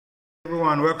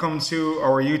Everyone, welcome to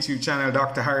our YouTube channel.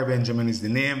 Dr. Harry Benjamin is the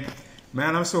name.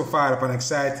 Man, I'm so fired up and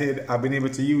excited. I've been able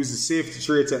to use the safety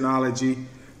trade technology,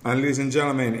 and ladies and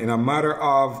gentlemen, in a matter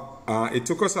of it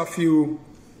took us a few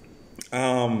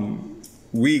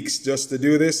weeks just to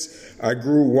do this. I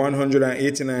grew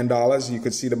 $189. You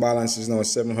could see the balance is now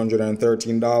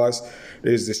 $713.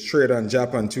 There's this trade on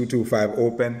Japan 225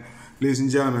 open. Ladies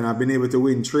and gentlemen, I've been able to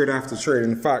win trade after trade.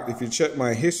 In fact, if you check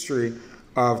my history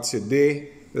of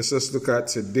today, let's just look at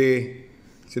today,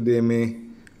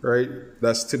 right?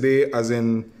 That's today, as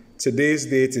in today's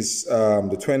date is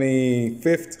the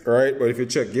 25th, right? But if you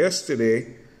check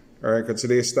yesterday, all right, because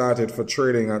today started for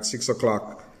trading at 6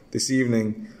 o'clock this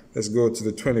evening. Let's go to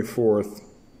the 24th.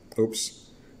 Oops,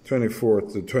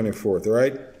 24th to 24th,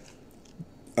 right?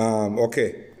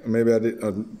 Okay, maybe I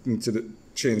need to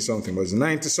change something, but it's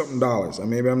 $90-something. And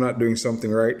maybe I'm not doing something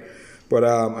right, but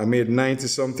I made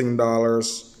 $90-something.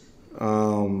 Let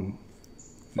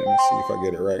me see if I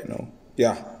get it right now.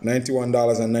 Yeah,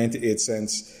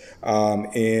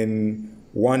 $91.98 in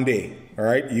 1 day, all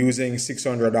right, using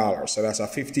 $600. So that's a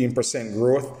 15%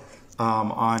 growth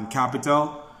on capital,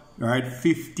 all right,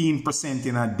 15%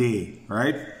 in a day,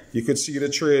 right? You could see the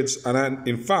trades, and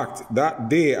in fact, that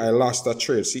day I lost that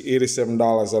trade. See,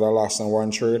 $87 that I lost on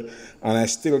one trade, and I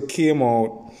still came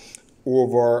out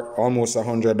over almost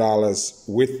 $100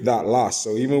 with that loss.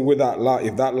 So even with that loss,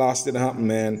 if that loss didn't happen,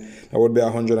 man, that would be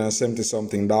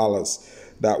 $170-something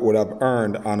that would have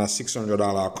earned on a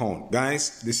 $600 account.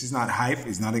 Guys, this is not hype,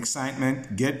 it's not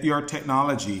excitement. Get your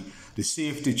technology. The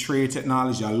safety trade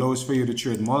technology allows for you to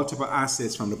trade multiple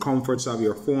assets from the comforts of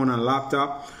your phone and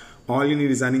laptop. All you need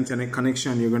is an internet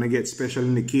connection. You're going to get special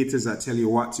indicators that tell you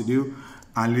what to do.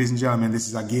 And ladies and gentlemen, this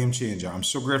is a game changer. I'm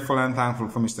so grateful and thankful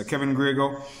for Mr. Kevin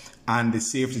Grego and the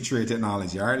safety trade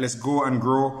technology. All right, let's go and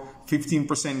grow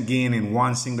 15% gain in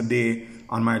one single day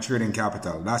on my trading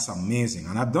capital. That's amazing.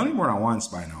 And I've done it more than once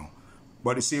by now.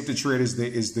 But the safety trade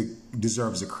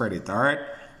deserves the credit. All right,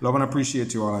 love and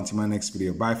appreciate you all. Until my next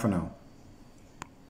video. Bye for now.